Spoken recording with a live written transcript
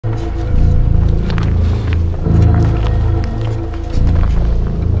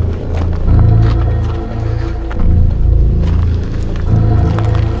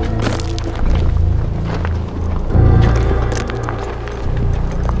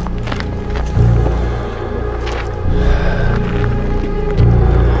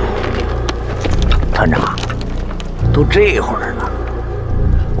都这会儿了，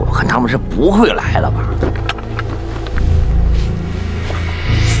我看他们是不会来了吧？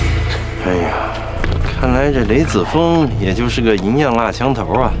哎呀，看来这雷子峰也就是个银样蜡枪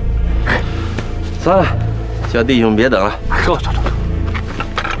头啊！算了，小弟兄别等了，走。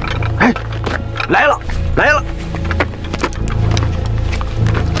哎，来了，来了！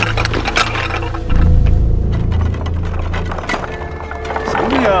兄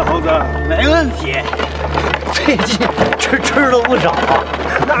弟啊，猴子，没问题。最近吃了不少，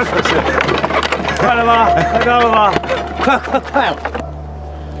那可是。快了吧？快到了吧？快了！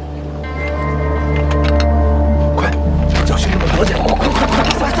快，叫兄弟们跑起来！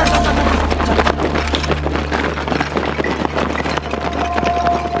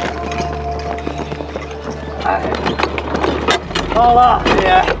快！哎，到了，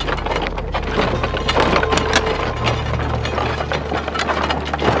爷。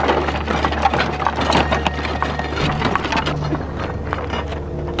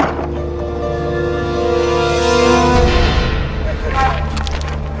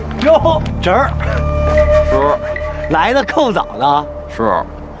哟，侄儿，叔，来的够早的。叔，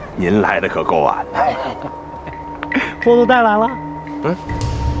您来的可够晚的。货都带来了。嗯，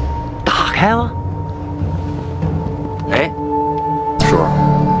打开了。哎，叔，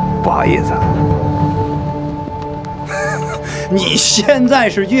不好意思，你现在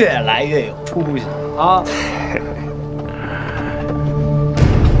是越来越有出息了啊！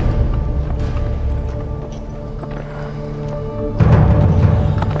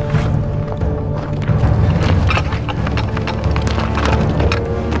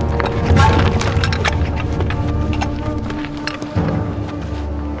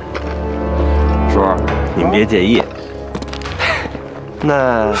您别介意，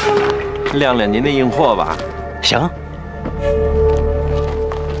那晾晾您的硬货吧。行。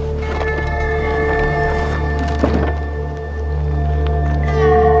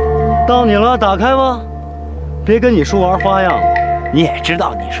到你了，打开吧。别跟你叔玩花样，你也知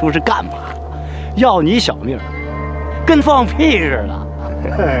道你叔是干嘛的，要你小命，跟放屁似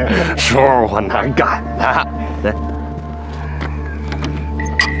的。叔，我哪敢呢？来。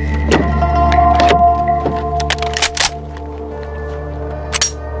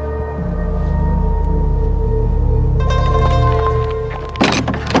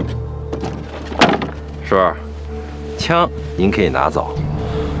叔，枪您可以拿走，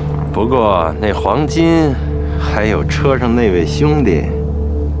不过那黄金还有车上那位兄弟，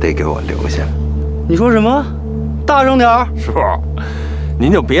得给我留下。你说什么？大声点儿！叔，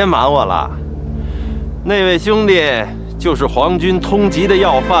您就别瞒我了。那位兄弟就是皇军通缉的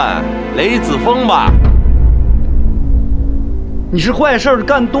要犯雷子峰吧？你是坏事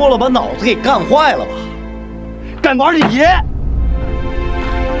干多了，把脑子给干坏了吧？敢玩你爷！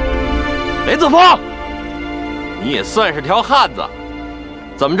雷子峰！你也算是条汉子，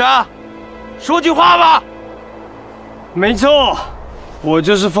怎么着？说句话吧。没错，我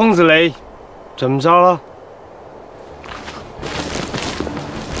就是疯子雷，怎么着了？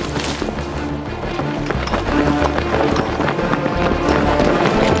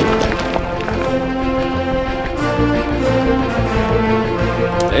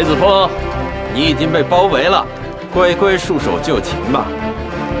雷子峰，你已经被包围了，乖乖束手就擒吧。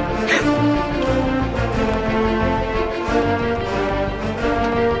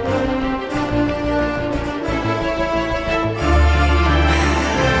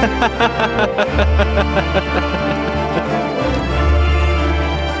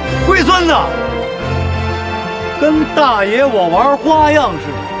龟孙子，跟大爷我玩花样似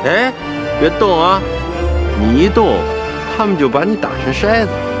的。哎，别动啊！你一动，他们就把你打成筛子。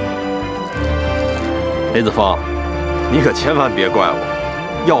雷子峰，你可千万别怪我，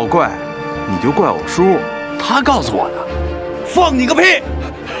要怪你就怪我叔，他告诉我的。放你个屁！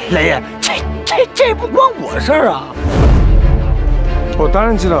雷爷，这不关我事儿啊！我当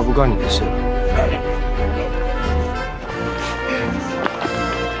然知道不关你的事。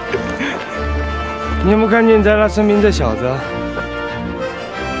你有没有看见在他身边这小子？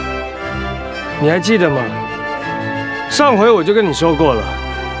你还记得吗？上回我就跟你说过了，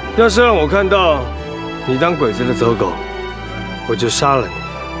要是让我看到你当鬼子的走狗，我就杀了你。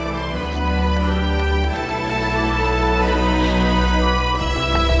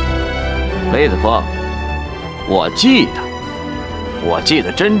雷子峰，我记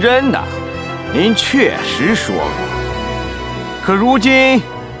得真的，您确实说过。可如今，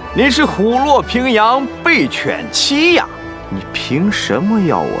您是虎落平阳被犬欺呀！你凭什么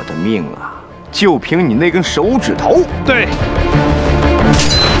要我的命啊？就凭你那根手指头？对。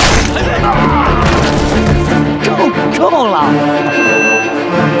中了！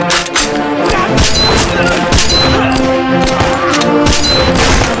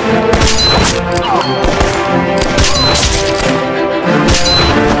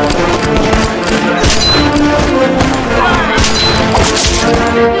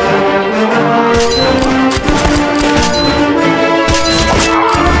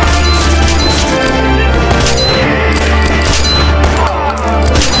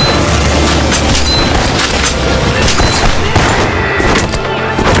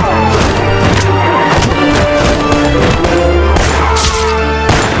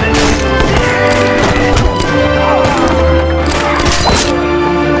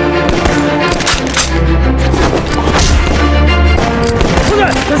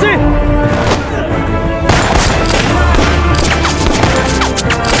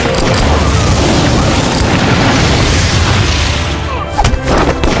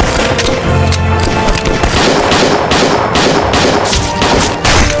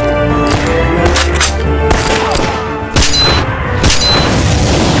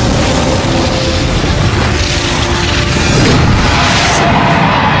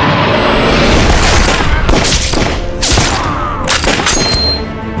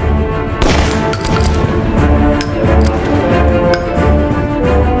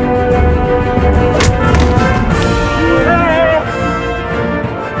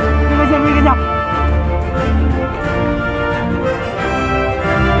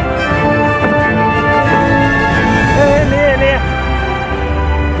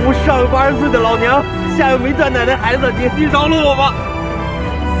 80岁的老娘，下有没断奶的孩子，你饶了我吧！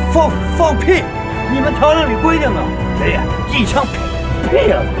放屁！你们条令里规定的，爷爷一枪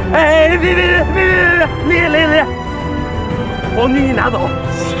毙了！哎，别！烈！黄金你拿走，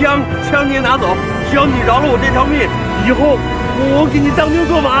枪你也拿走，只要你饶了我这条命，以后我给你当兵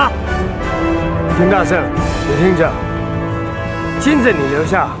做马。听大圣，你听着，金子你留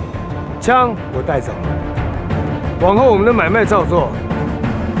下，枪我带走。往后我们的买卖照做，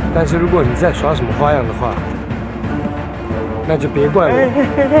但是如果你再耍什么花样的话，那就别怪我。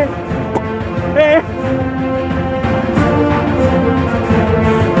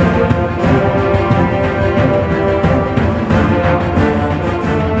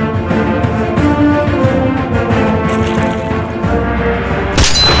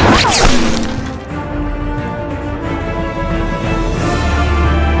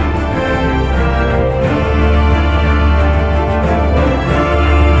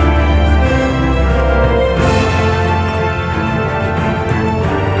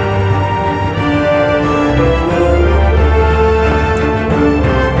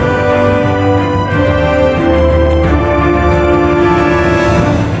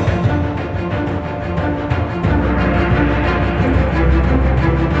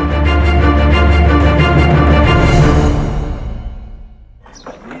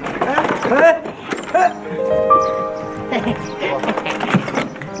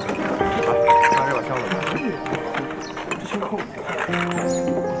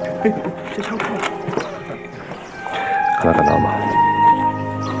看到吗？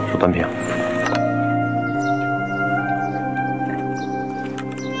手端平。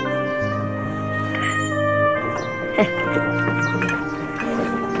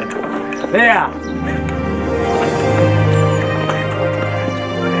爷爷，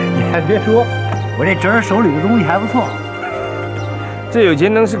你还别说，我这侄儿手里的东西还不错。这有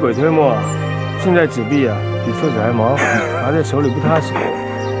钱能使鬼推磨啊！现在纸币啊，比厕纸还毛，拿在手里不踏实。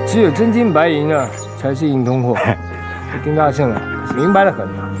只有真金白银啊，才是硬通货。这丁大圣啊，可是明白的很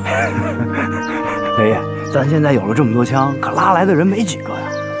呐。爷爷，咱现在有了这么多枪，可拉来的人没几个呀。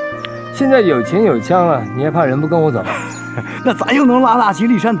现在有钱有枪了，你还怕人不跟我走？那咱又能拉大旗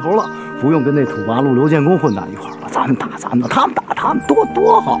立山头了，不用跟那土八路刘建功混在一块儿了。咱们打咱们的，他们打他们，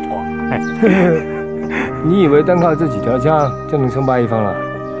多好啊！你以为单靠这几条枪就能称霸一方了？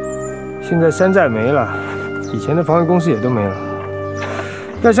现在山寨没了，以前的防御工事也都没了。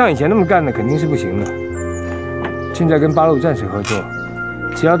要像以前那么干的，肯定是不行的。现在跟八路战士合作，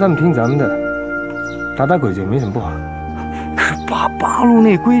只要他们听咱们的，打鬼子也没什么不好。可是八路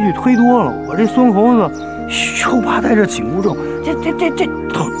那规矩忒多了，我这孙猴子又怕带着紧箍咒，这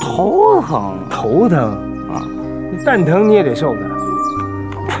头疼。头疼啊！你蛋疼你也得受的。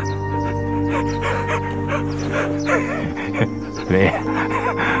爷爷，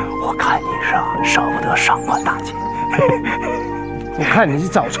我看你是舍不得上官大姐。我看你是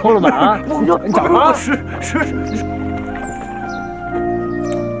早抽了吧？啊！你早啊！是。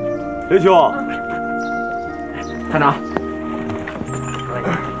雷兄，探长。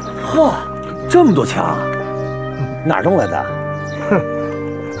呵，这么多枪，哪儿弄来的？哼，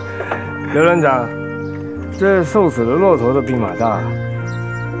刘连长，这瘦死了骆驼的兵马大。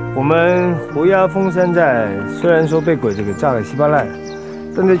我们胡押峰山寨虽然说被鬼子给炸得稀巴烂，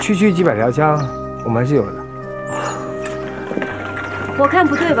但这区几百条枪，我们还是有的。我看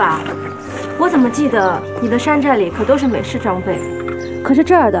不对吧？我怎么记得你的山寨里可都是美式装备，可是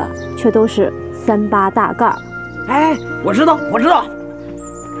这儿的却都是38大盖。哎，我知道。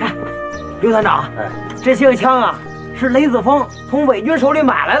哎，刘团长，这些个枪啊，是雷子峰从伪军手里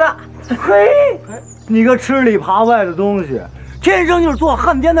买来的。嘿，你个吃里扒外的东西，天生就是做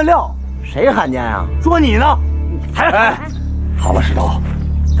汉奸的料。谁汉奸啊？说你呢？哎，好了，石头，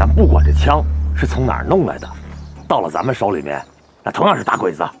咱不管这枪是从哪儿弄来的，到了咱们手里面，那同样是打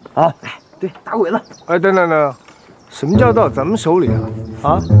鬼子啊！哎，对，打鬼子。哎，等，什么叫到咱们手里啊？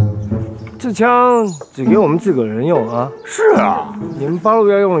啊，这枪只给我们自个儿人用啊。是啊，你们八路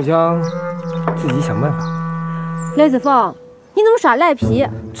要用的枪，自己想办法。雷子凤，你怎么耍赖皮？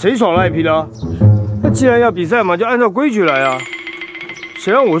谁耍赖皮了？那既然要比赛嘛，就按照规矩来啊。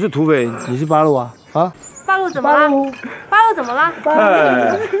谁让我是土匪，你是八路啊？啊？八路怎么了？八路怎么了？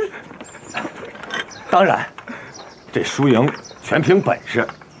哎，当然，这输赢全凭本事。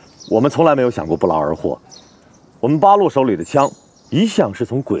我们从来没有想过不劳而获。我们八路手里的枪，一向是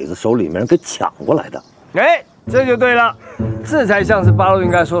从鬼子手里面给抢过来的。哎，这就对了，这才像是八路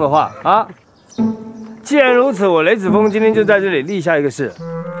应该说的话啊！既然如此，我雷子峰今天就在这里立下一个誓，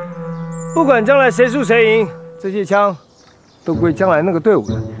不管将来谁输谁赢，这些枪都归将来那个队伍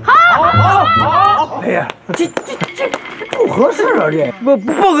的。好！哎呀，这不合适啊，这不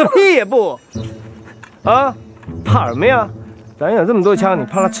个屁也不！啊，怕什么呀？咱有这么多枪，你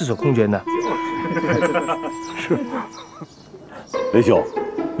怕他赤手空拳的？是。雷兄，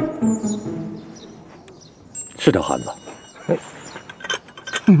是条汉子。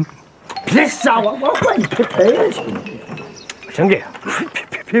别杀我！我管你赔下去！谁给啊？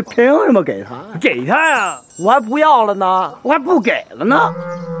凭什么给他？给他呀！我还不要了呢，我还不给了呢。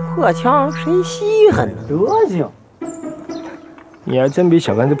破枪谁稀罕呢？德行！你还真比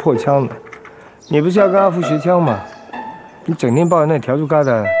小看这破枪呢。你不是要跟阿福学枪吗？你整天抱着那笤帚疙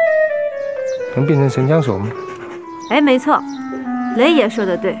瘩，能变成神枪手吗？哎，没错，雷爷说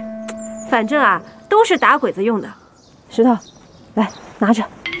的对，反正啊都是打鬼子用的。石头，来拿着。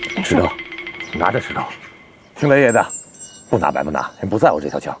石头，拿着石头。听雷爷的，不拿白不拿，人不在乎这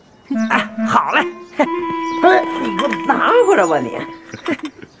条枪。哎，好嘞。哎，你给我拿回来吧你。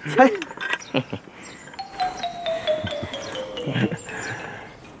哎。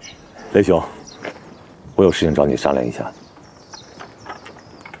雷兄，我有事情找你商量一下。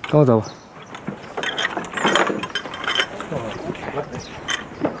跟我走吧。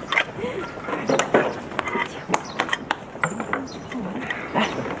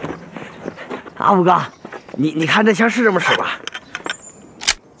阿福哥，你看这枪是这么使吧？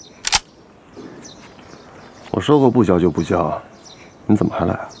我说过不交就不交，你怎么还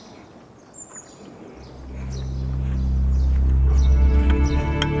来啊？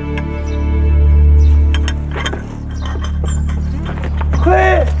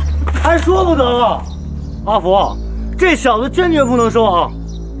嘿，还说不得了！阿福，这小子坚决不能收啊！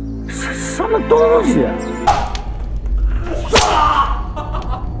什么东西？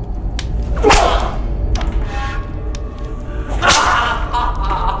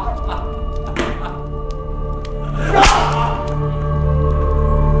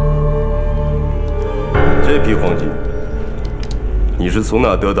这批黄金，你是从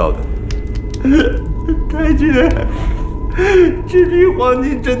哪得到的？太君，这批黄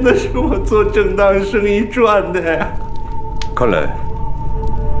金真的是我做正当生意赚的呀！看来，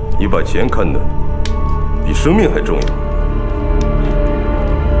你把钱看得比生命还重要。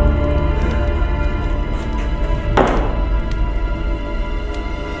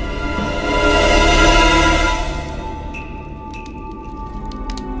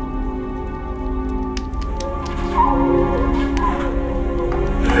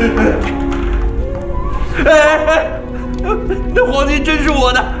那黄金真是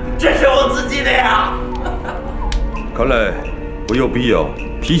我的，这是我自己的呀！看来我有必要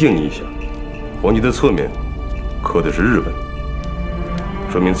提醒你一下，黄金的侧面刻的是日本，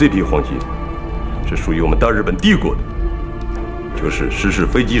说明这批黄金是属于我们大日本帝国的，就是失事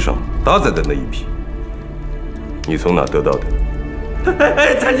飞机上搭载的那一批。你从哪得到的？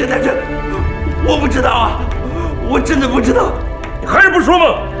哎，太君，我不知道啊，我真的不知道。你还是不说吗？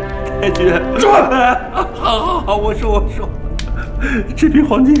太君，好，我说，这批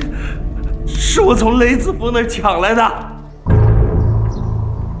黄金是我从雷子峰那儿抢来的。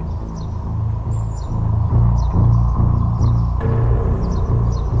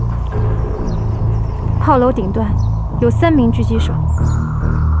炮楼顶端有3名狙击手，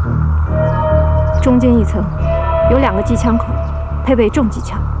中间一层有2个机枪口，配备重机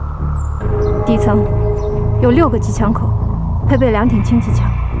枪，底层有6个机枪口，配备2挺轻机枪。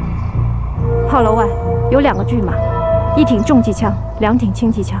炮楼外有2个巨马，1挺重机枪，2挺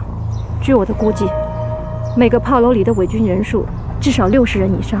轻机枪。据我的估计，每个炮楼里的伪军人数至少60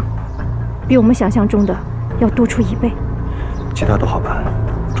人以上，比我们想象中的要多出1倍。其他都好办，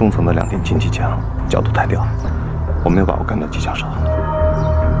中层的2挺轻机枪角度太掉，我没有把握干掉机枪手。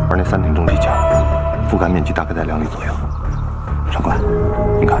而那3挺重机枪覆盖面积大概在2里左右。长官，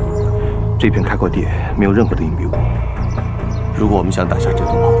您看，这片开阔地没有任何的隐蔽物。如果我们想打下这座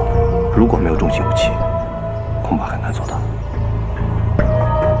炮楼，如果没有重型武器，恐怕很难做到。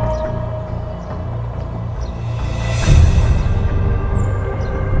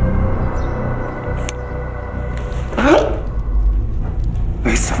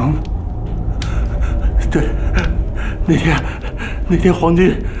雷子峰，对，那天皇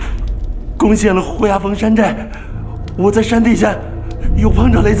军攻陷了胡崖峰山寨，我在山底下又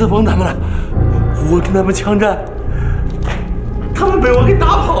碰着雷子峰他们了，我跟他们枪战。他们被我给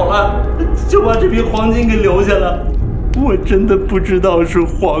打跑了，就把这批黄金给留下了。我真的不知道是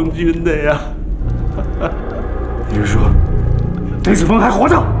皇军的呀。你是说，雷子峰还活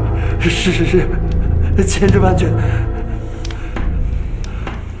着？是，千真万确。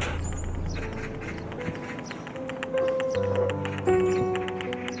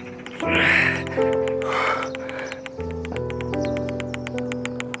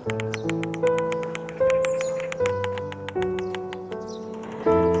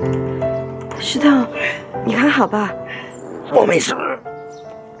好吧？我没事。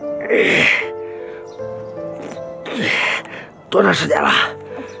多长时间了？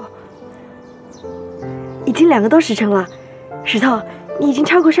已经2个多时辰了。石头，你已经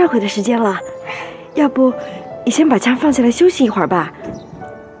超过上回的时间了，要不你先把枪放下来休息一会儿吧。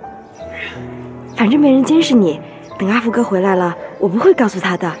反正没人监视你，等阿福哥回来了，我不会告诉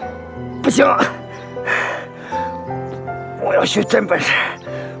他的。不行，我要学真本事，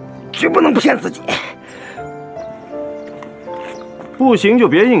绝不能骗自己。不行就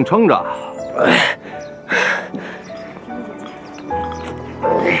别硬撑着。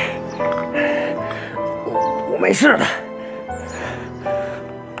我没事的，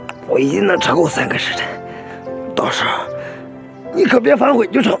我已经能超过3个时辰，到时候你可别反悔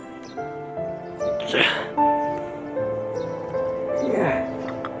就成。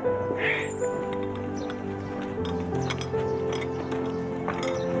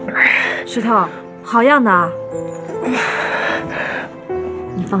石头，好样的啊！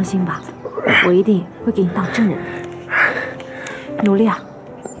你放心吧，我一定会给你当真人的。努力啊！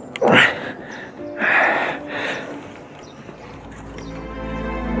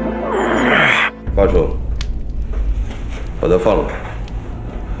八成，把他放了。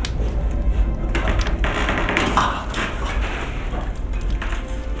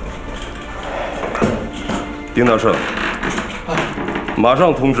丁大胜，马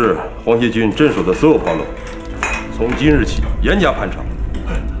上通知皇协军镇守的所有炮楼，从今日起严加盘查，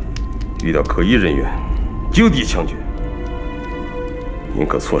遇到可疑人员就地枪决，宁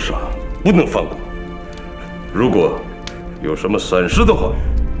可错杀，不能放过。如果有什么闪失的话，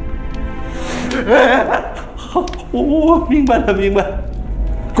好，我明白了，明白。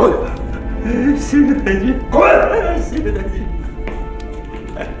滚！谢谢太君，滚！谢谢太君。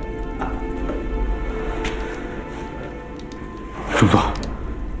中佐，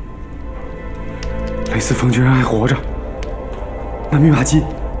雷四风居然还活着，那密码机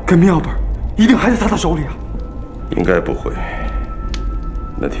跟妙本一定还在他的手里啊！应该不会。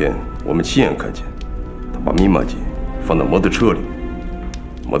那天我们亲眼看见，他把密码机放到摩托车里，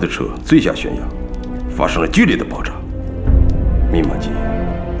摩托车坠下悬崖，发生了剧烈的爆炸，密码机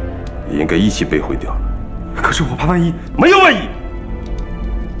也应该一起被毁掉了。可是我怕万一，没有万一。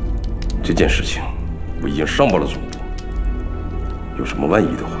这件事情我已经上报了总部，有什么万一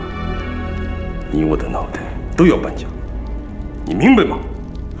的话，你我的脑袋都要搬家，你明白吗？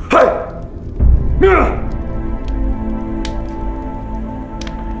嗨，明白了。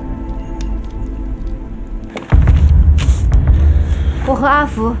我和阿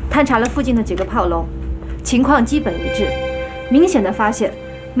福探查了附近的几个炮楼，情况基本一致，明显的发现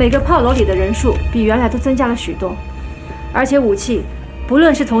每个炮楼里的人数比原来都增加了许多，而且武器不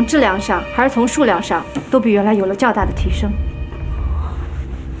论是从质量上还是从数量上，都比原来有了较大的提升。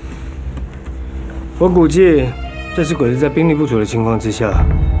我估计这是鬼子在兵力不足的情况之下，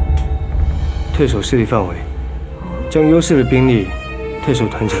退守势力范围，将优势的兵力退守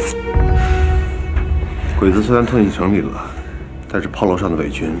团城。鬼子虽然特技成立了，但是炮楼上的伪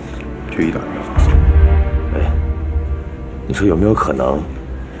军却一点没有放松。哎，你说有没有可能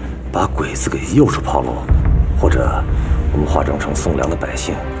把鬼子给诱出炮楼，或者我们化妆成送粮的百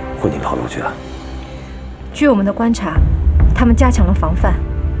姓混进炮楼去啊？据我们的观察，他们加强了防范，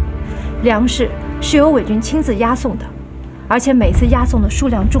粮食是由伪军亲自押送的，而且每次押送的数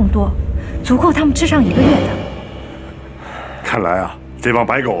量众多，足够他们吃上1个月的。看来啊，这帮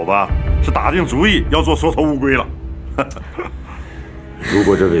白狗子是打定主意要做缩头乌龟了。如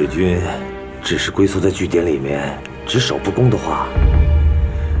果这伪军只是龟缩在据点里面只守不攻的话，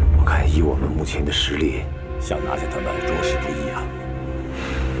我看以我们目前的实力，想拿下他们着实不易啊。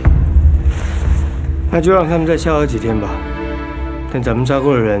那就让他们再消耗几天吧，等咱们抓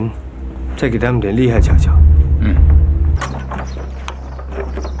过的人，再给他们点厉害瞧瞧。嗯。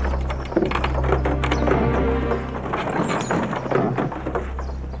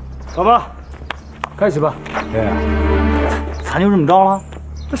好吧，开始吧。爷爷，咱就这么着了？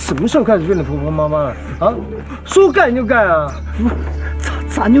这什么时候开始变得婆婆妈妈了啊？说干就干啊！不是，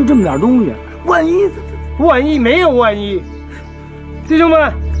咱就这么点东西，万一没有万一。弟兄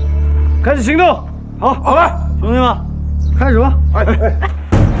们，开始行动！好嘞，兄弟们，开始吧！哎。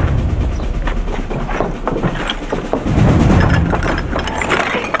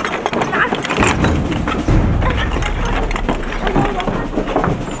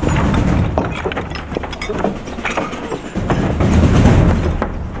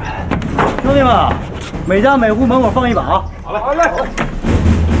兄弟们，每家每户门口放一把啊！好嘞，好嘞。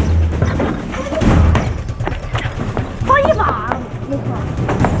放一把，没错。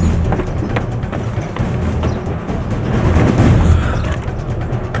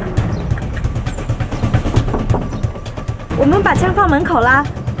门口啦。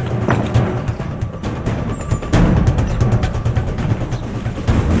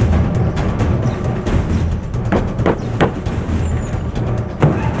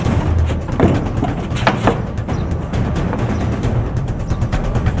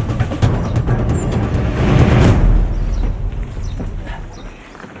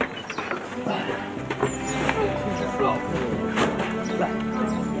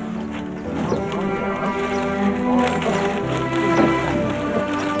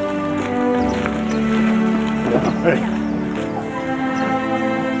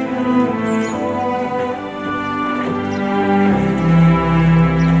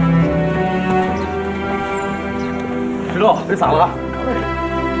别洒了啊！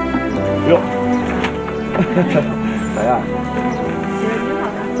哟，咋样？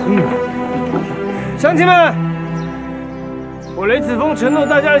乡亲们，我雷子峰承诺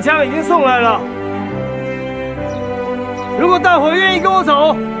大家的枪已经送来了。如果大伙愿意跟我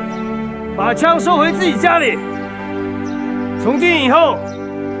走，把枪收回自己家里。从今以后，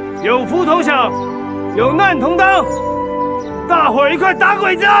有福同享，有难同当，大伙一块打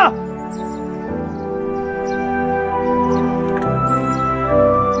鬼子！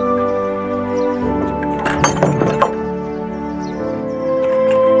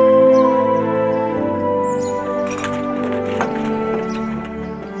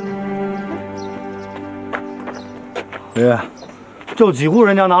爷，就几户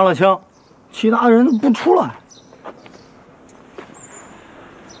人家拿了枪，其他人不出来。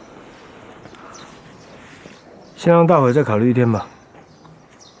先让大伙再考虑一天吧。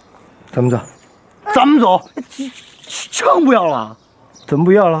咱们走。咱们走，枪不要了？怎么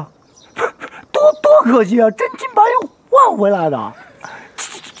不要了？多可惜啊！真金白银换回来的。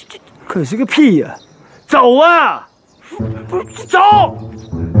可惜个屁呀！走啊！不是走！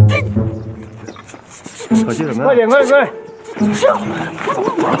可惜什么？快点！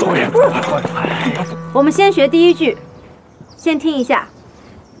我们先学第一句，先听一下。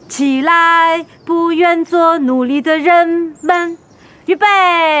起来，不愿做奴隶的人们，预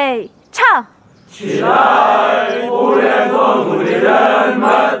备，唱。起来，不愿做奴隶的人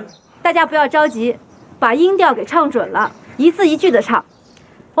们。大家不要着急，把音调给唱准了，一字一句的唱。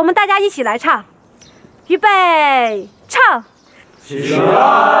我们大家一起来唱，预备，唱。起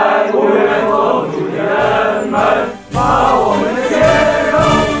来，不愿做奴隶的人们，把我们的血肉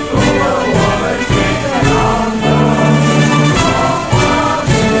煮成我们心肠的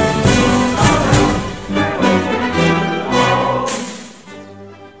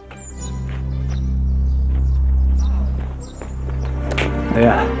爷爷，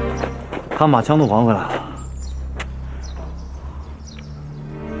他们把枪都还回来了，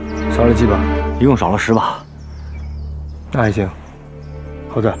少了几把？一共少了10把。那还行。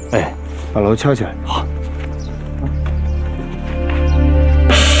猴子，哎，把楼敲起来。好。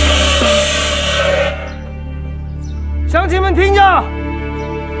乡亲们听着，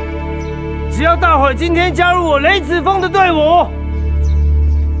只要大伙儿今天加入我雷子峰的队伍，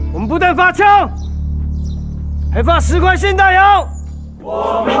我们不但发枪，还发10块现大洋。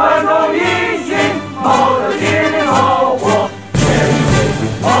我们团结一心，冒着敌人炮火，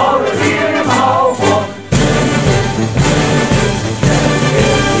冒着敌人炮火。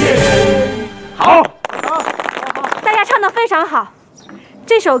好，大家唱得非常好。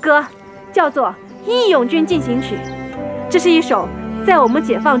这首歌叫做《义勇军进行曲》，这是一首在我们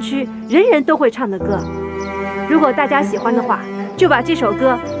解放区人人都会唱的歌。如果大家喜欢的话，就把这首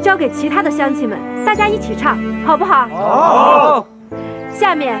歌交给其他的乡亲们，大家一起唱，好不好？好。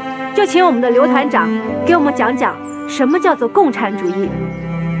下面就请我们的刘团长给我们讲讲什么叫做共产主义。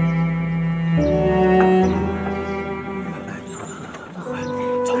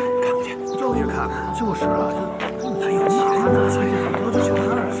就是啊，很有钱啊！都去他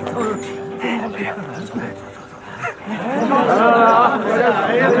那儿去。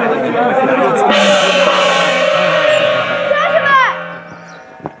乡亲们，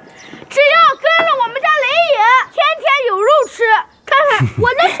只要跟着我们家雷爷，天天有肉吃。看看我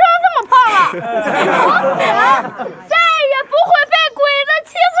这车这么胖了，从此再也不会被鬼子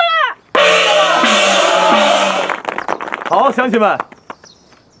欺负了。好，乡亲们，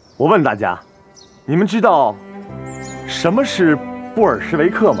我问大家。你们知道什么是布尔什维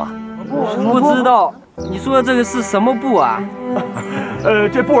克吗？不知道。你说的这个是什么布啊？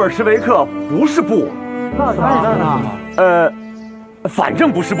这布尔什维克不是布。那啥呢？反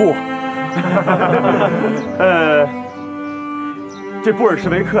正不是布。这布尔什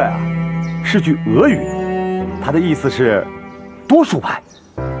维克呀，是句俄语，它的意思是多数派。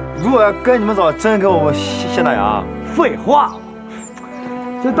如果要跟你们走，真给我现大洋？废话，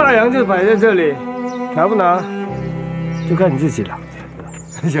这大洋就摆在这里。拿不拿，就看你自己了。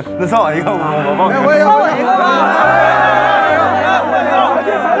行，那算我一个，我也一个。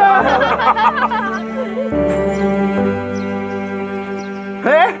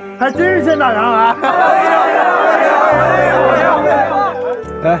哎，还真是县大长啊！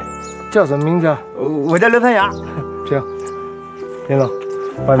哎，叫什么名字啊？我叫刘三阳。这样，田总，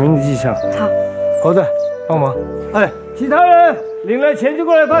把名字记上。好。猴子，帮忙。哎，其他人领了钱就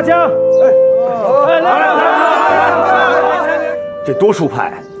过来发枪。来。这多数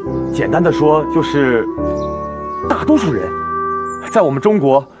派，简单的说就是大多数人，在我们中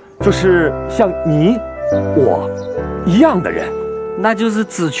国就是像你我一样的人。那就是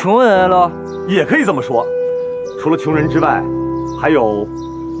指穷人了，也可以这么说。除了穷人之外，还有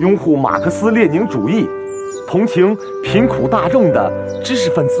拥护马克思列宁主义、同情贫苦大众的知识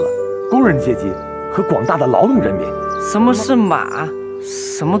分子、工人阶级和广大的劳动人民。什么是马？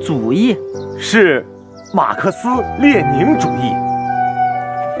什么主义？是马克思列宁主义。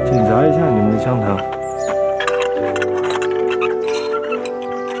检查一下你们的枪膛。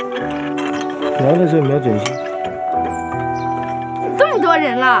瞄的时候瞄准心。这么多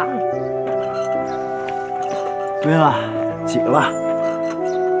人了，没了，几个了？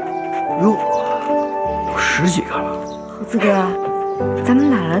哟，有10几个了。猴子哥，咱们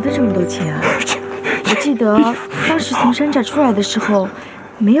哪来的这么多钱啊？我记得当时从山寨出来的时候，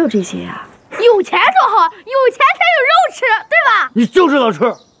没有这些呀。有钱多好，有钱才有肉吃，对吧？你就知道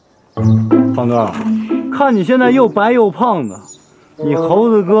吃。胖哥，看你现在又白又胖的，你猴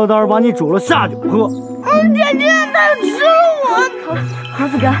子哥倒是把你煮了下酒喝。姐姐，他吃了我。猴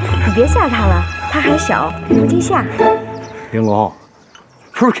子哥，你别吓他了，他还小，不惊吓。玲珑，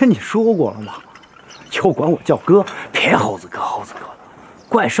不是跟你说过了吗？就管我叫哥，别猴子哥猴子哥的，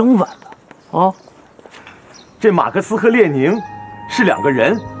怪生分的啊。这马克思和列宁是2个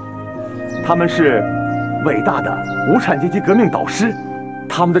人，他们是伟大的无产阶级革命导师，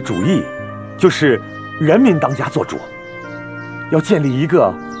他们的主义就是人民当家作主，要建立一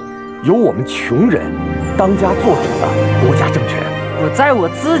个由我们穷人当家做主的国家政权。我在我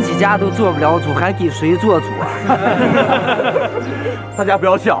自己家都做不了主，还给谁做主啊？大家不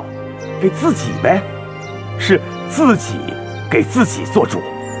要笑，给自己呗，是自己给自己做主。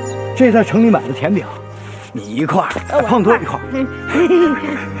这在城里买的甜饼，你一块，胖哥一块，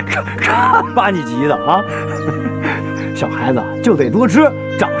看把你急的啊！小孩子就得多吃，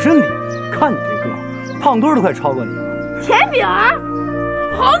长身体。看你这个，胖墩都快超过你了。甜饼儿，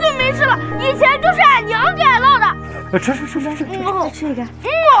好久没吃了，以前就是俺娘给俺烙的。吃，吃一个。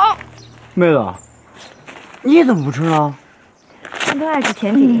妹子，你怎么不吃呢？他都爱吃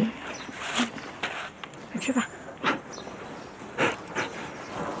甜品，快吃吧。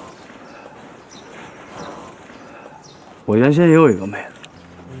我原先也有一个妹子，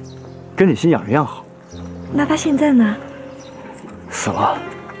跟你心眼一样好。那她现在呢？死了。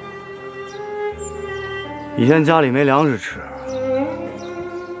以前家里没粮食吃，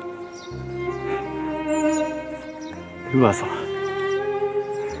饿死了。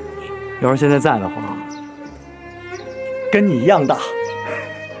要是现在在的话，跟你一样大。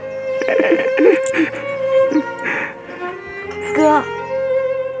哥。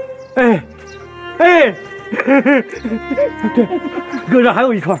哎，对，哥这还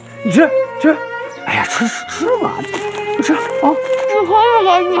有一串，你吃。哎呀，吃吧，你吃啊。你还有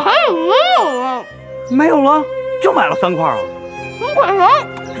了，你还有没有了？没有了，就买了3块啊。你管什么？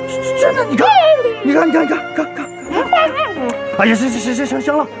真的，你看。哎呀，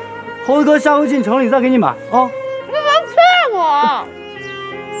行了，猴子哥下回进城里再给你买啊。你别骗我！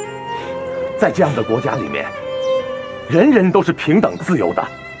在这样的国家里面，人人都是平等自由的。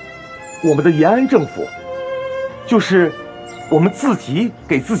我们的延安政府，就是我们自己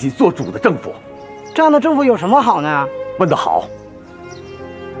给自己做主的政府。这样的政府有什么好呢？问得好。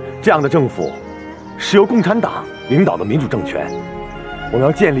这样的政府是由共产党领导的民主政权。我们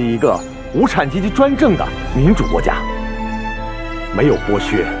要建立一个无产阶级专政的民主国家，没有剥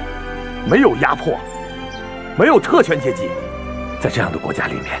削，没有压迫，没有特权阶级。在这样的国家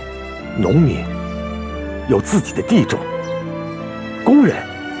里面，农民有自己的地种，工人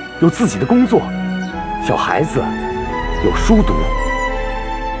有自己的工作，小孩子有书读，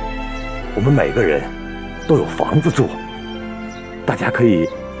我们每个人都有房子住，大家可以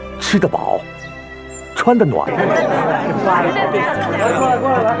吃得饱，穿得暖。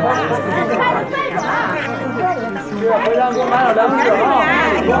回家给我买点粮食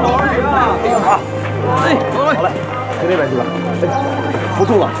啊！好，好嘞，去那边去吧。扶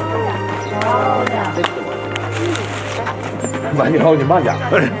住了。慢点，你慢点。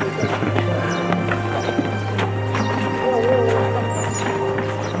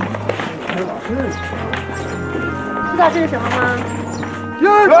知道这是什么吗？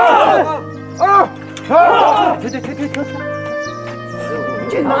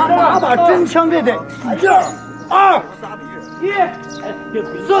这拿把真枪，这得使劲儿。2、1、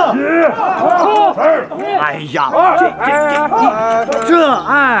4、哎呀，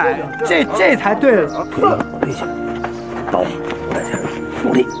这才对。退下，刀在前，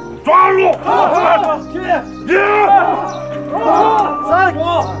用力抓住！7、3、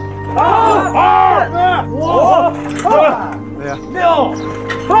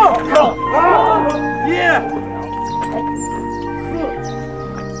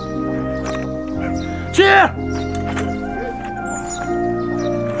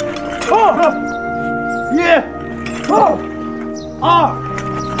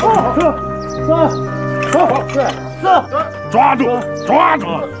抓住！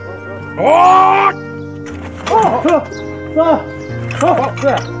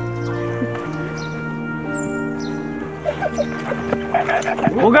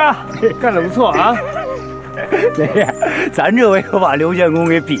胡哥干得不错啊！雷爷，咱这回可把刘建功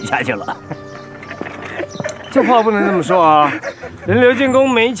给比下去了。这话不能这么说啊！人刘建功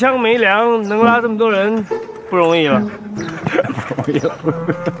没枪没粮，能拉这么多人，不容易了。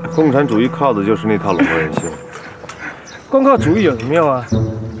共产主义靠的就是那套笼络人心。光靠主义有什么用啊？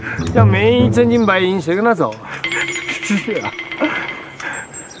要没真金白银，谁跟他走啊？是啊。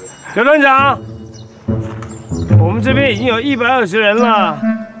刘团长，我们这边已经有120人了，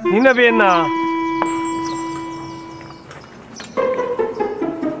您那边呢？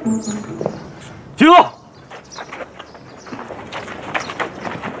集合！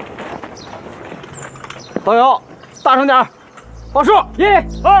导游，大声点，报数！1、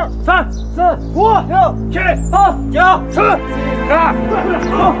2、3、4、5、6、7、8、9、10。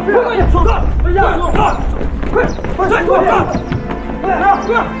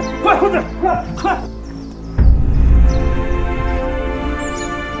快过去！快快！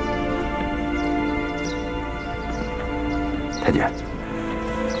太监，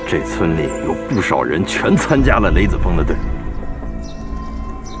这村里有不少人全参加了雷子峰的队。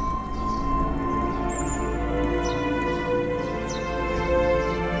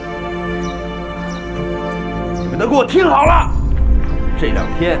你们都给我听好了！这2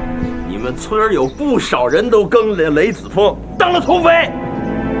天，你们村儿有不少人都跟了雷子峰当了土匪，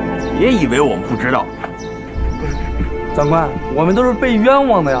别以为我们不知道。长官，我们都是被冤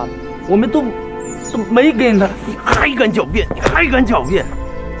枉的呀，我们都没跟他。你还敢狡辩？你还敢狡辩？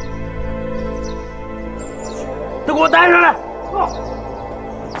都给我带上来！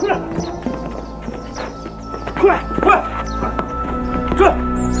快！这！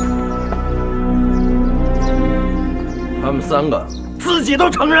他们3个自己都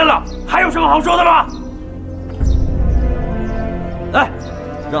承认了，还有什么好说的吗？来，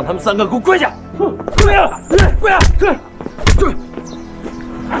让他们3个给我跪下！跪下！跪下！对！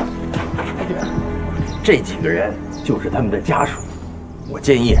这几个人就是他们的家属，我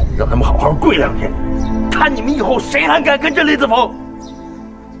建议让他们好好跪2天，看你们以后谁还敢跟着雷子峰。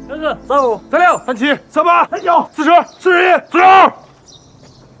34、35、36、37、38、39、40、41、42。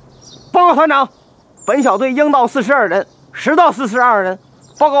报告团长，本小队应到42人，实到42人，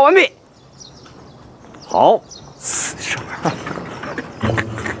报告完毕。好，42。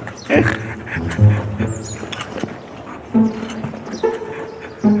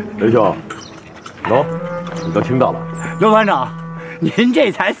雷兄，喏，你都听到了。刘团长，您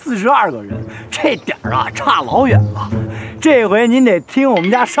这才42个人，这点儿啊差老远了。这回您得听我们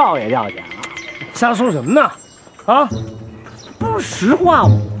家少爷调遣了。瞎说什么呢？啊，不是实话吗？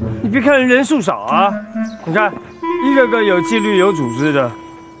你别看人数少啊，你看一个个有纪律、有组织的，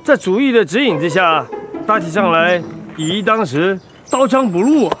在主义的指引之下，打起仗来以一当十，刀枪不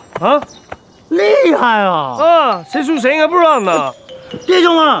入啊！厉害啊！啊，谁输谁应该不让呢。弟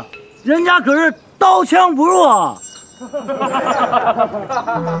兄们，人家可是刀枪不入啊！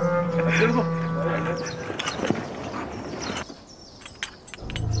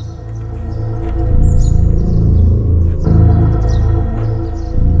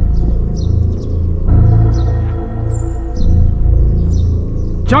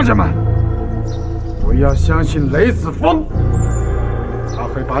乡亲们，不要相信雷子峰，他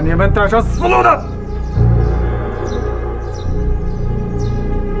会把你们带上死路的。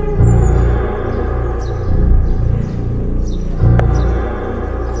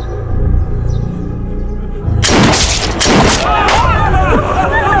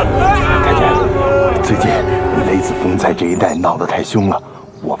最近雷子峰在这一带闹得太凶了，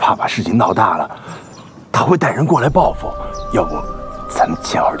我怕把事情闹大了，他会带人过来报复，要不咱们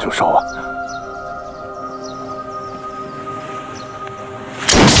见好就收啊！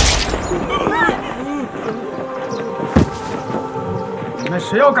们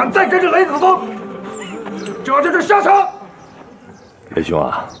谁要敢再跟着雷子峰，这就是下场。雷兄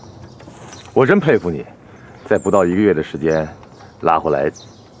啊，我真佩服你，在不到1个月的时间，拉回来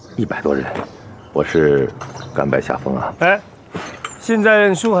100多人，我是甘拜下风啊。哎，现在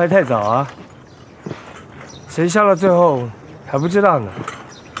认输还太早啊，谁笑到最后还不知道呢。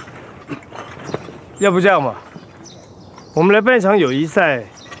要不这样吧，我们来办一场友谊赛，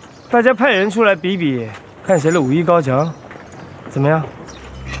大家派人出来比比，看谁的武艺高强，怎么样？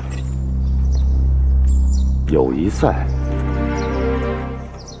友谊赛，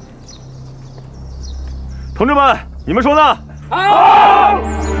同志们，你们说呢？好，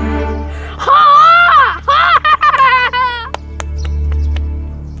好啊，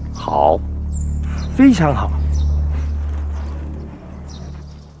好，非常好。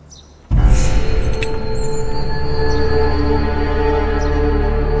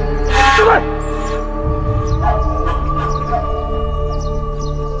对。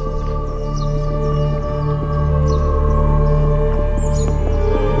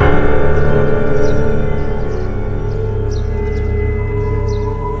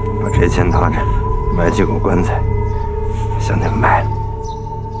把这些钱拿着，买几口棺材，向前埋。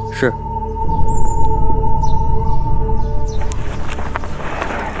是。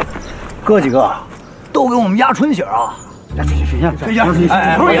哥几个都给我们压春醒啊！压春醒，压春醒，压春醒，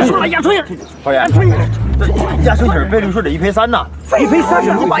花爷，压春醒费率是得1赔3呐，1赔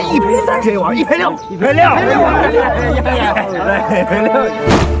3，你把1赔3谁玩？1赔6，1赔6，1赔6。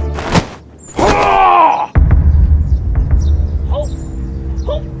好，好。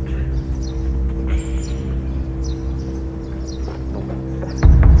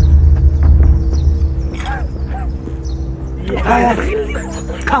哎，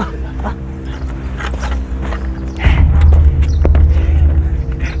看看。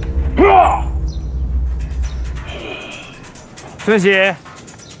孙喜，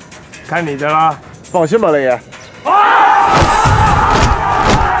看你的啦！放心吧，雷爷。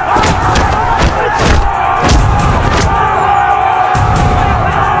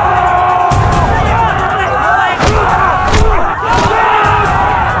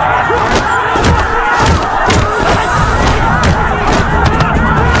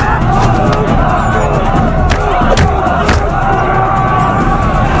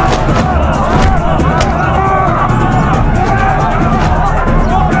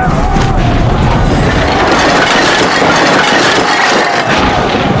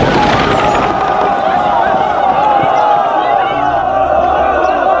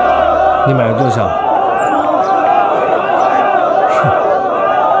你买了多少？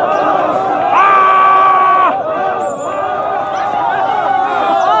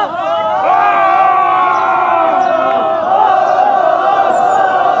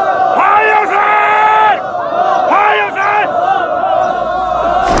还有谁？还有谁？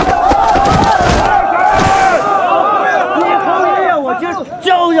你同意，我就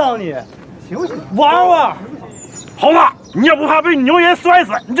教教你，行不行？玩玩。好了，你要不怕被牛爷摔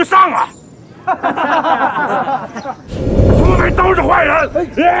死，你就上啊！部队都是坏人！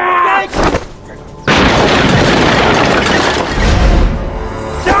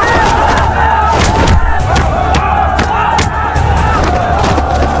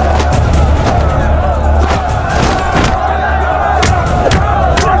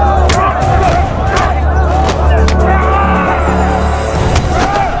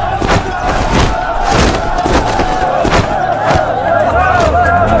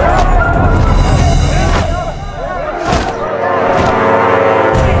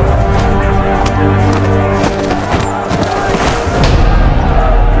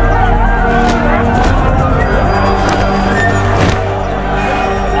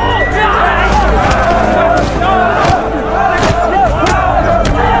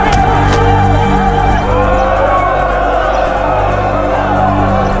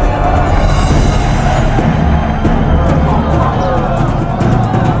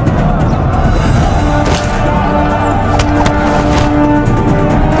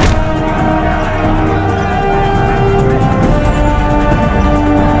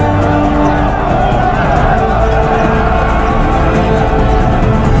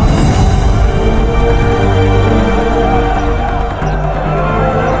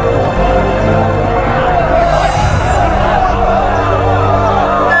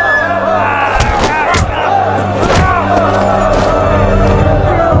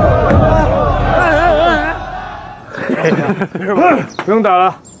不用打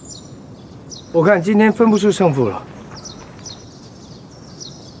了，我看今天分不出胜负了。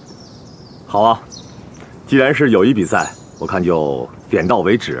好啊，既然是友谊比赛，我看就点到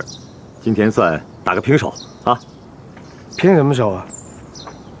为止。今天算打个平手啊！平什么手啊？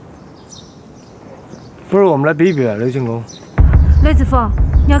不如我们来比一比吧，刘进攻。雷子峰，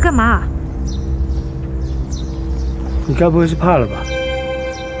你要干嘛？你该不会是怕了吧？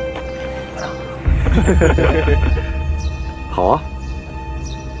好啊，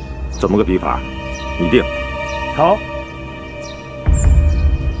怎么个比法？你定。好。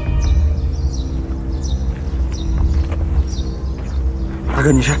大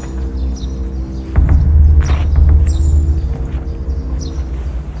哥，你是？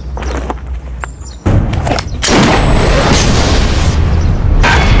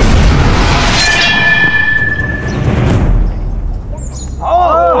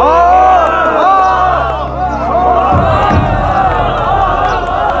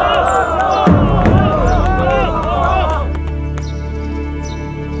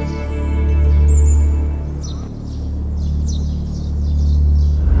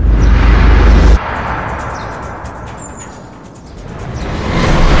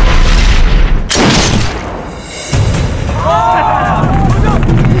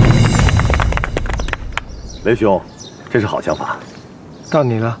雷兄，这是好想法。到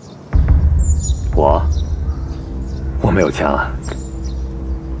你了。我没有枪啊。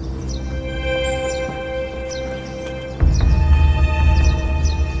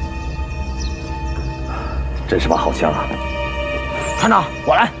真是把好枪啊！团长，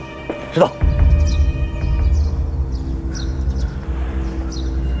我来。知道。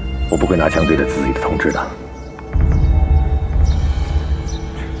我不会拿枪对着自己的同志的。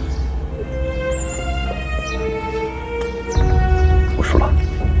我输了。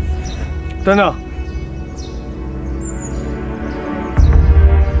等等，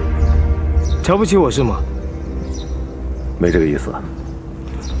瞧不起我是吗？没这个意思。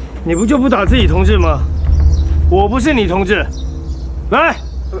你不就不打自己同志吗？我不是你同志。来，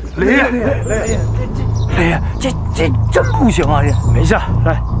雷爷，雷爷，这真不行啊！这没事，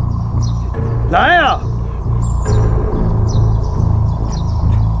来呀！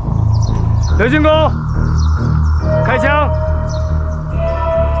刘进攻，开枪！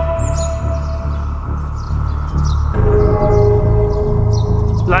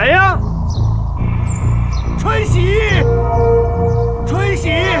来呀！吹喜，吹喜！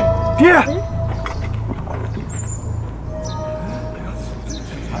别！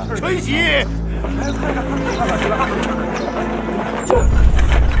吹喜！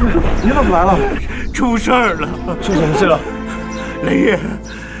你怎么来了？出事儿了！出什么事了？雷爷，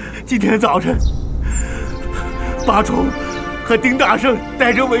今天早晨，八重和丁大圣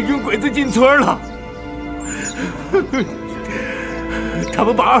带着伪军鬼子进村了。他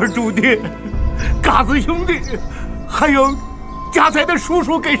们把二柱弟、嘎子兄弟，还有家财的叔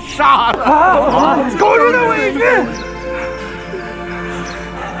叔给杀了。狗日的伪军！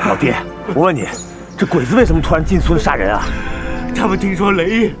老弟，我问你，这鬼子为什么突然进村杀人啊？他们听说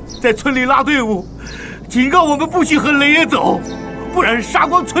雷爷在村里拉队伍，警告我们不许和雷爷走，不然杀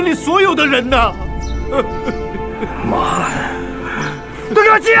光村里所有的人呢。妈的！都给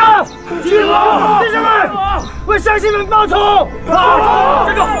我集合！集合！弟兄们，为乡亲们报仇！这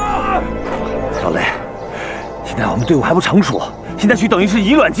个，老雷，现在我们队伍还不成熟，现在去等于是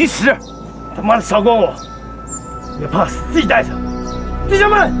以卵击石。他妈的少管我！别怕死，自己带着。弟兄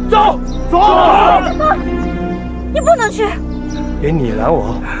们，走！走！你不能去！连你拦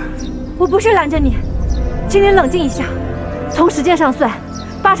我？我不是拦着你，请你冷静一下。从时间上算，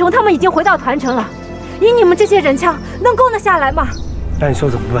八重他们已经回到团城了。以你们这些人枪，能攻得下来吗？那你说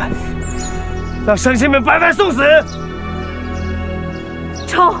怎么办？让乡亲们白白送死？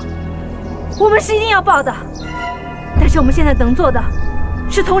仇，我们是一定要报的。但是我们现在能做的，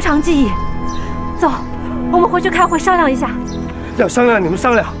是从长计议。走，我们回去开会商量一下。要商量你们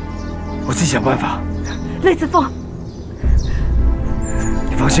商量，我自己想办法。雷子凤，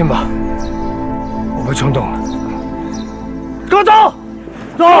你放心吧，我不会冲动的。跟我走！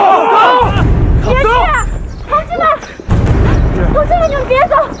走！别去啊！同志们，同志们，你们别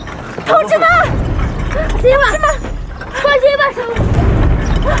走！同志们，同志们，快接把手！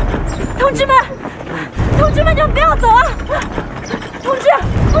同志们，同志们，你们不要走啊！同志，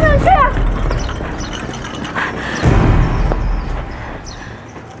不能去！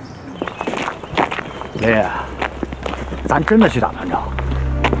雷爷，咱真的去打团长？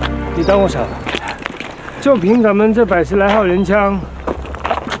你当我傻了？就凭咱们这110来号人枪，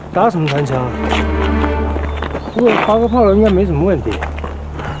打什么团枪啊？不过8个炮楼应该没什么问题。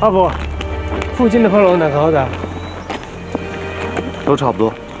阿福，附近的炮楼哪个好打？都差不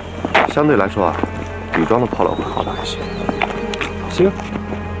多，相对来说啊，李庄的炮楼会好打一些。行，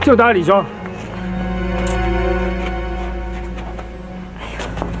就打李庄。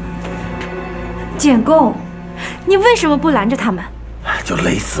简公，你为什么不拦着他们？就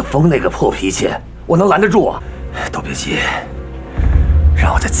雷子峰那个破脾气，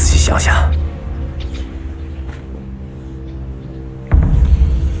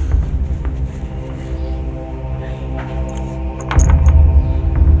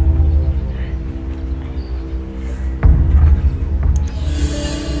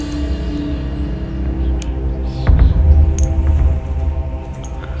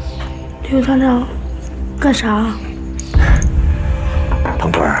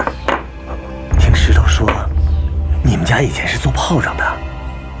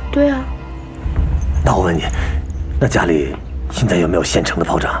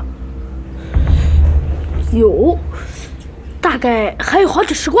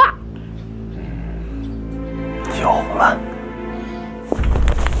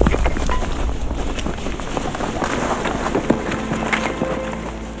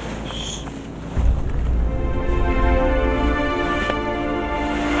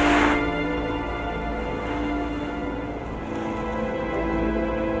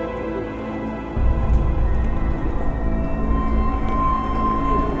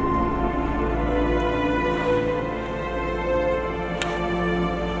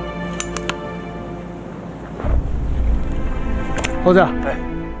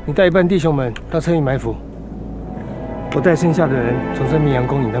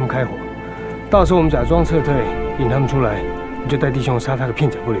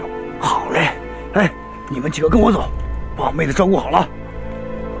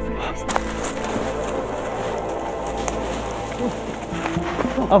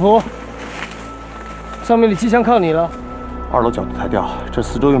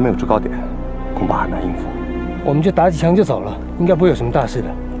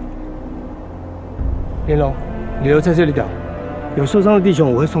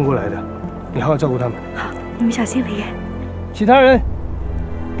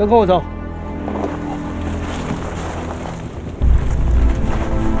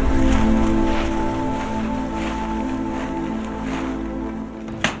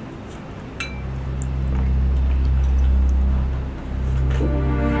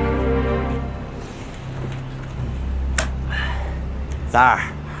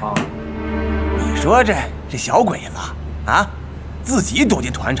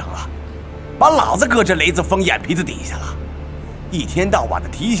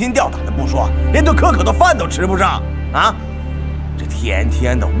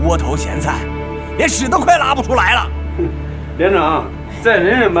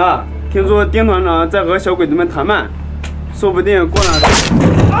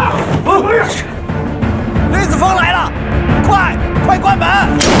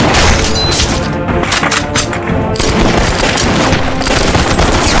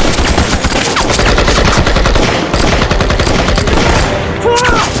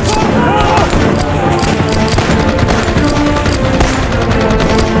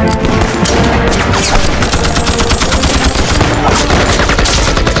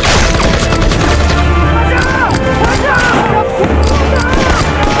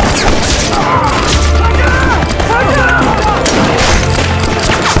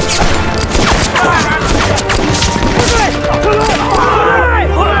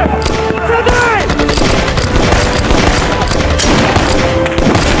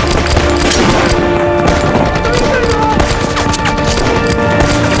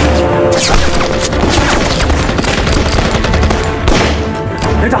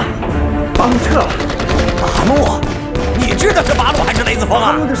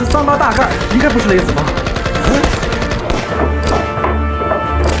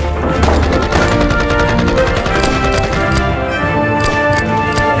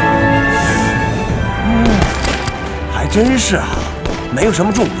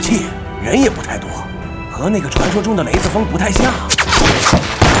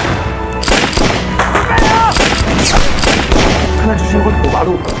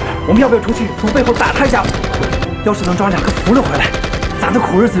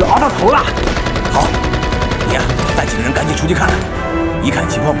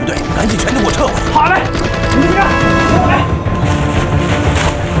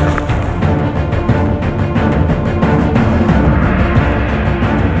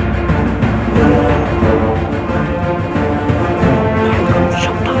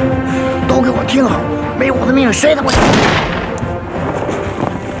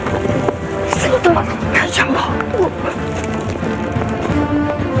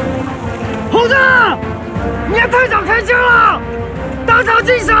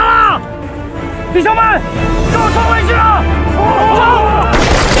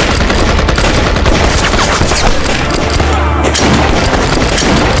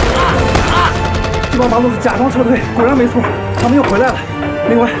帮八路是假装撤退，果然没错，他们又回来了。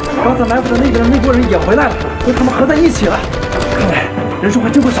另外，刚才埋伏在那边的内国人也回来了，和他们合在一起了。看来人数还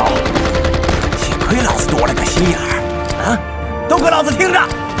真不少。幸亏老子多了个心眼儿啊！都给老子听着，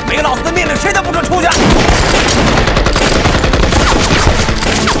没有老子的命令，谁都不准出去。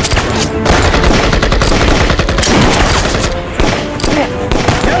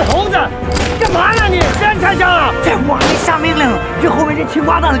人猴子，干嘛呢你？谁让你开枪啊？这我没下命令，这后面这青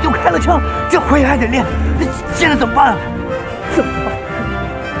瓜蛋子就开了枪，这回还得练，现在怎么办啊？怎么办？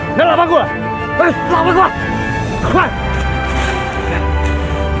拿喇叭过来！哎，喇叭过来，快！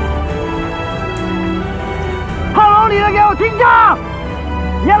炮楼里的给我听着，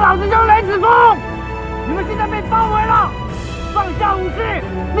连老子就是雷子峰，你们现在被包围了，放下武器，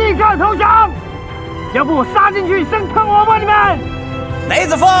立刻投降，要不我杀进去生吞活剥你们！雷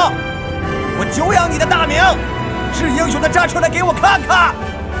子峰，我久仰你的大名，是英雄的站出来给我看看！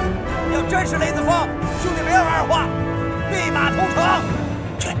要真是雷子峰，兄弟没有二话，立马投诚！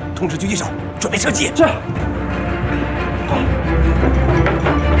去通知狙击手，准备射击。是。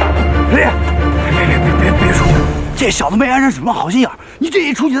别出去！这小子没安上什么好心眼儿，你这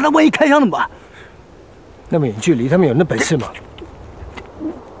一出去，他万一开枪怎么办？那么远距离，他们有那本事吗？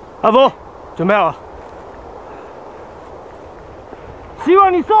阿福，准备好。希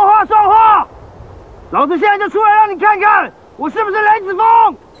望你说话算话，老子现在就出来让你看看，我是不是雷子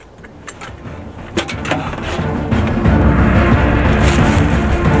峰！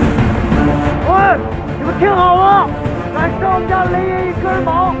喂，你们听好了，敢伤我们家雷爷一根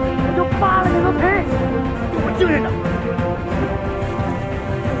毛，我就扒了你的皮！给我精神点！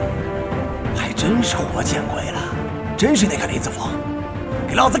还真是活见鬼了，真是那个雷子峰，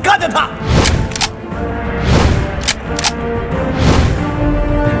给老子干掉他！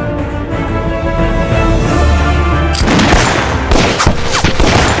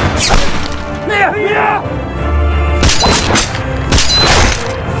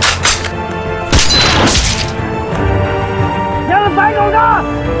两个白狗的，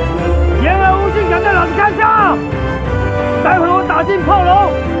言而无信，敢对老子开枪！待会我打进炮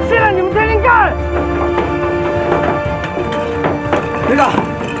楼，先让你们天天干！连长，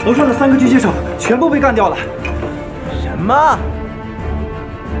楼上的3个狙击手全部被干掉了。什么？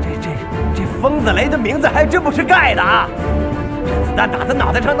这疯子雷的名字还真不是盖的啊！这子弹打在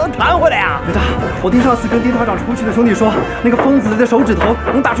脑袋上能弹回来呀？连长，我听上次跟丁团长出去的兄弟说，那个疯子雷的手指头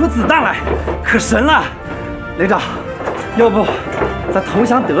能打出子弹来，可神了。连长，要不咱投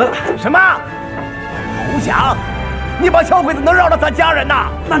降得了？什么？投降？你帮小鬼子能饶了咱家人呐？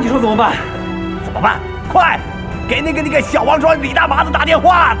那你说怎么办？怎么办？快，给那个小王庄李大麻子打电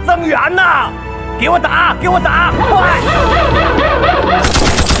话增援呐！给我打，给我打，快！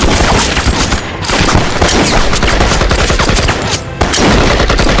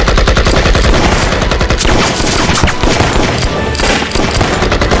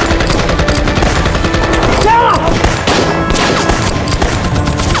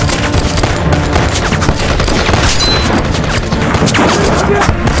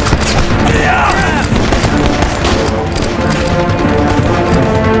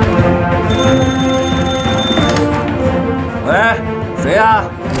谁呀？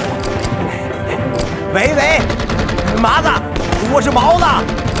喂，麻子，我是毛子，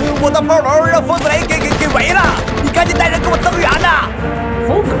我的炮楼让疯子雷给围了，你赶紧带人给我增援呐！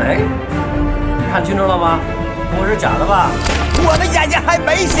疯子雷，你看清楚了吗？不会是假的吧？我的眼睛还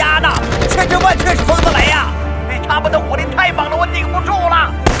没瞎呢，这完全是疯子雷呀！他们的火力太猛了，我顶不住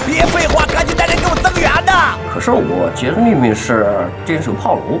了！别废话，赶紧带人给我增援呐！可是我接的命令是坚守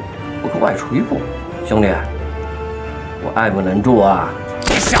炮楼，不可外出一步，兄弟。我爱不能住啊！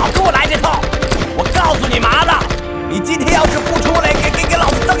你少给我来这套！我告诉你麻子，你今天要是不出来给老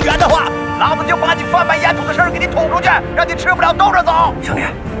子增援的话，老子就把你贩卖烟土的事儿给你捅出去，让你吃不了兜着走！兄弟，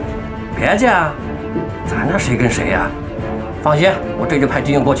别介啊，咱这谁跟谁呀？放心，我这就派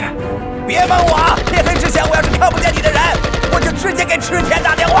军营过去。别问我，天黑之前我要是看不见你的人，我就直接给池田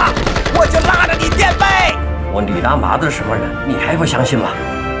打电话，我就拉着你垫背。我李大麻子是什么人，你还不相信吗？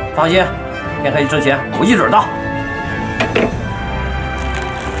放心，天黑之前我一准到。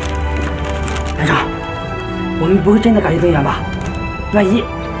连长，我们不会真的赶去增援吧？万一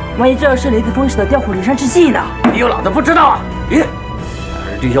这是雷子峰使的调虎离山之计呢？你有老子不知道啊！咦，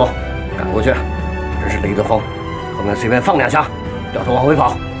二弟兄，赶过去，这是雷子峰，后面随便放2枪，掉头往回跑，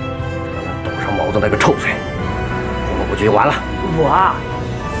让他抖上毛子那个臭嘴，我们过去就完了。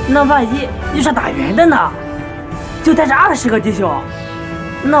那万一遇上打人的呢？就带着20个弟兄，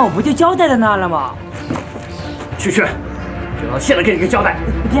那我不就交代在那了吗？去，就让现在给你个交代。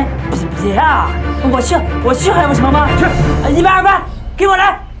别啊！我去还不成吗？去，100、200，给我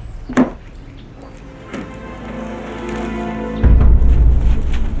来！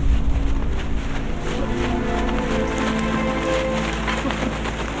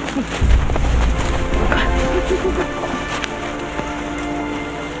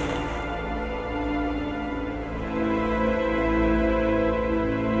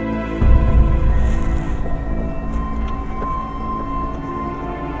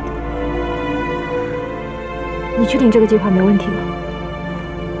确定这个计划没问题吗？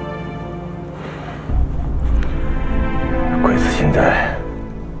鬼子现在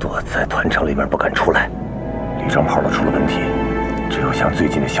躲在团场里面不敢出来，李长炮都出了问题，只有向最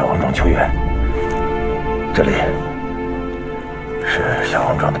近的小王庄求援。这里是小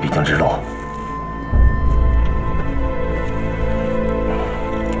王庄的必经之路。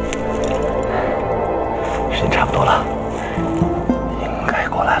时间差不多了，应该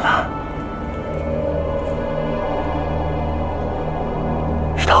过来了。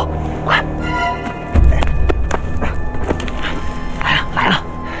石头，快！来了，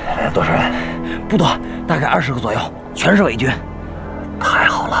来了多少人？不多，大概20个左右，全是伪军。太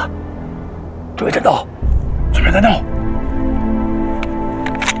好了，准备战斗，准备战斗！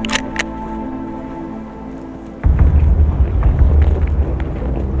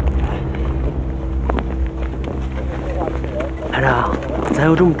排长，咱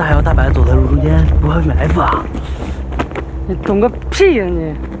有这么大摇大摆走在路中间，不怕被埋伏啊？你懂个屁呀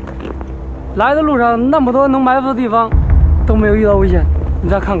你！来的路上那么多能埋伏的地方，都没有遇到危险。你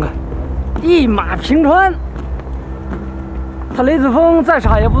再看看，一马平川。他雷子峰再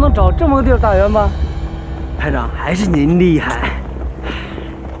傻也不能找这么个地儿打援吧？排长，还是您厉害。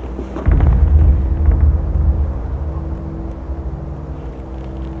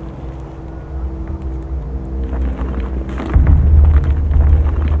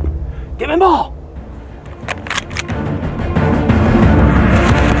点鞭炮！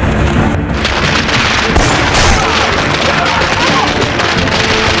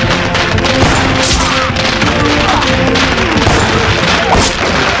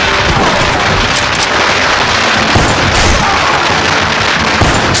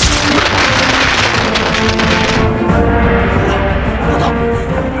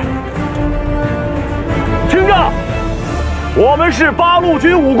听着，我们是8路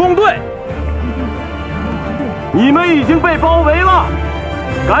军武工队。你们已经被包围了，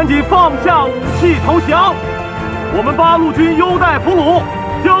赶紧放下武器投降！我们8路军优待俘虏，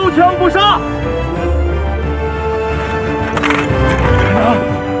交枪不杀。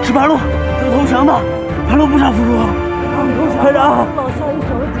是八路，要投降的，八路不杀俘虏。排长，老夏一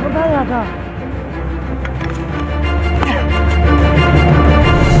小人承担呀，这。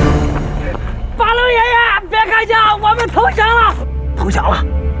八路爷爷，别开枪，我们投降了。投降了。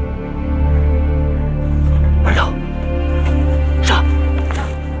排长，上！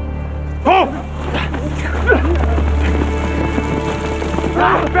好！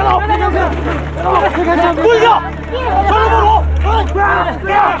别动！别动！别开枪！蹲下！全部不动！投降！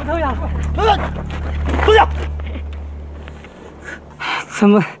蹲下！怎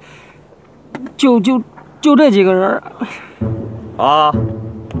么就这几个人啊？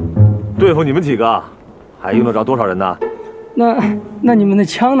对付你们几个，还用得着多少人呢？那你们的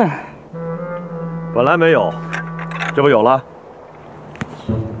枪呢？本来没有，这不有了。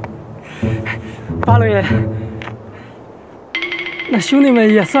八路爷，那兄弟们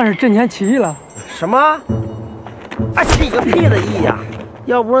也算是阵前起义了。什么？啊，起个屁的义呀！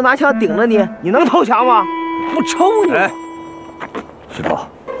要不是拿枪顶着你，你能投降吗？不抽你！哎，石头，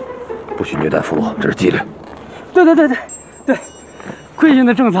不许虐待俘虏，这是纪律。对，贵军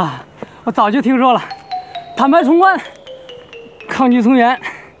的政策我早就听说了，坦白从宽，抗拒从严。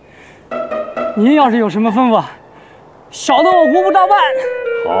您要是有什么吩咐，小的我无不照办。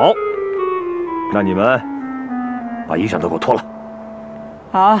好，那你们把衣裳都给我脱了。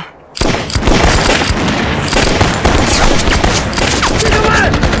啊！弟兄们，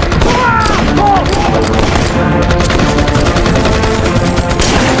冲啊！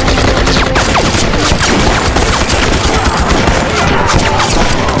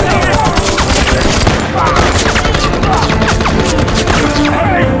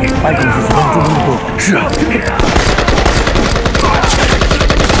白公司4分钟那么多，是。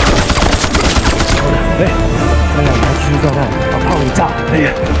哎，咱俩拿驱逐炸弹把炮给炸了。哎，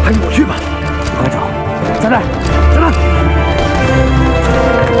还是我去吧。快走！炸弹！炸弹！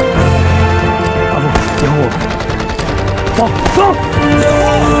阿富，掩护我。走！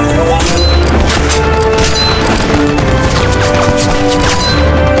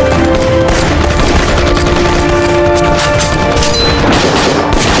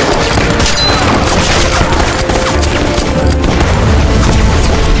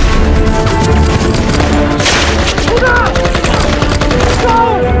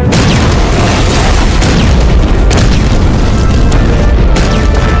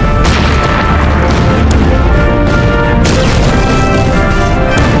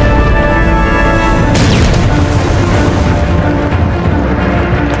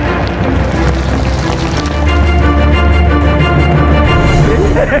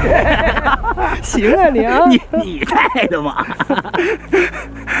你带的嘛？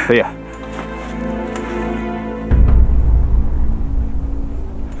飞爷，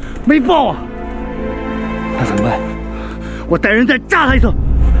没爆啊！那怎么办？我带人再炸他一次。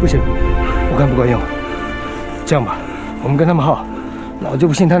不行，我看不管用。这样吧，我们跟他们耗，老就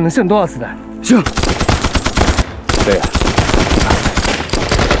不信他能剩多少子弹。行。飞爷。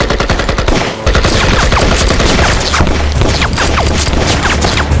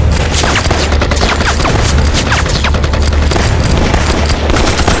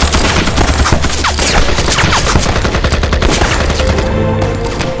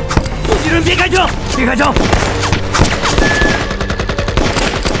 别开枪！别开枪！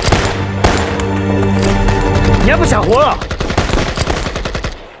你还不想活了？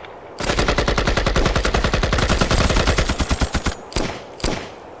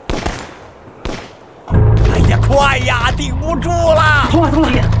哎呀，快呀，顶不住了！通了！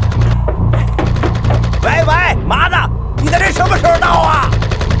喂，麻子，你的人什么时候到啊？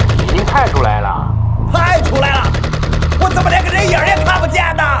已经派出来了。派出来了？我怎么连个人影也看不见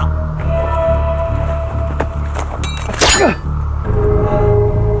呢？ 喂！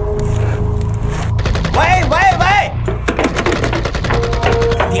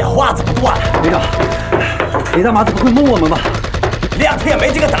电话怎么断了？连长，李大麻子不会蒙我们吧？2天也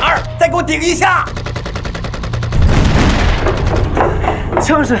没这个胆儿，再给我顶一下！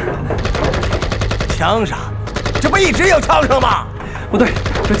枪声，这不一直有枪声吗？不对，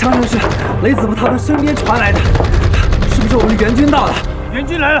这枪声是雷子部他们身边传来的，是不是我们援军到了？援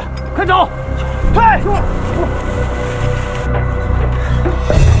军来了，快走！快！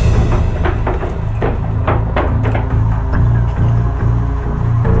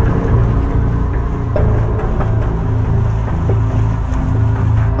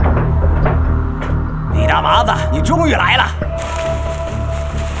 大麻子，你终于来了！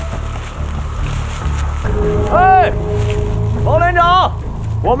哎，王连长，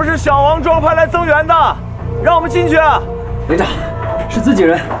我们是小王庄派来增援的，让我们进去。连长，是自己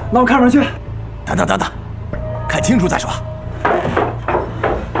人，那我看不上去。等，看清楚再说。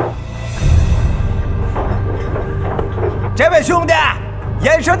这位兄弟，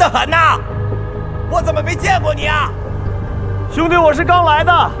眼神得很呐，我怎么没见过你啊？兄弟，我是刚来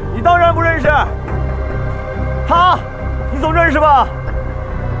的，你当然不认识。 他，你总认识吧？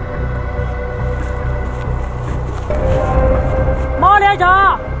马连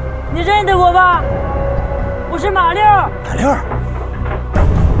长，你认得我吧？我是马六。马六，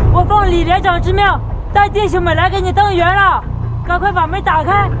我奉李连长之命，带弟兄们来给你增援了，赶快把门打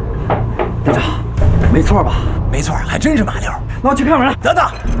开。连长，没错吧？没错，还真是马六。那我去开门。等，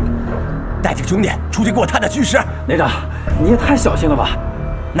带几个兄弟出去给我探探虚实。连长，你也太小心了吧？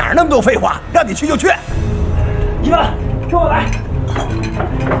哪儿那么多废话？让你去就去。 你们跟我来！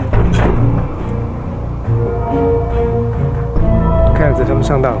看样子他们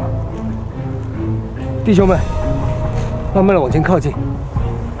上当了，弟兄们，慢慢的往前靠近。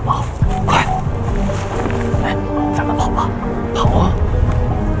好，快！哎，咱们跑吧，跑啊！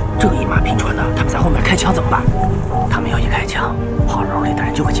这一马平川的，他们在后面开枪怎么办？他们要一开枪，炮楼里的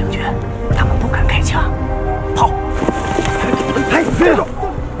人就会警觉，他们不敢开枪。跑！哎，别动！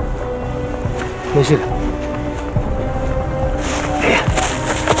没事的。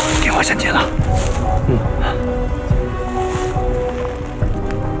 电话响起了。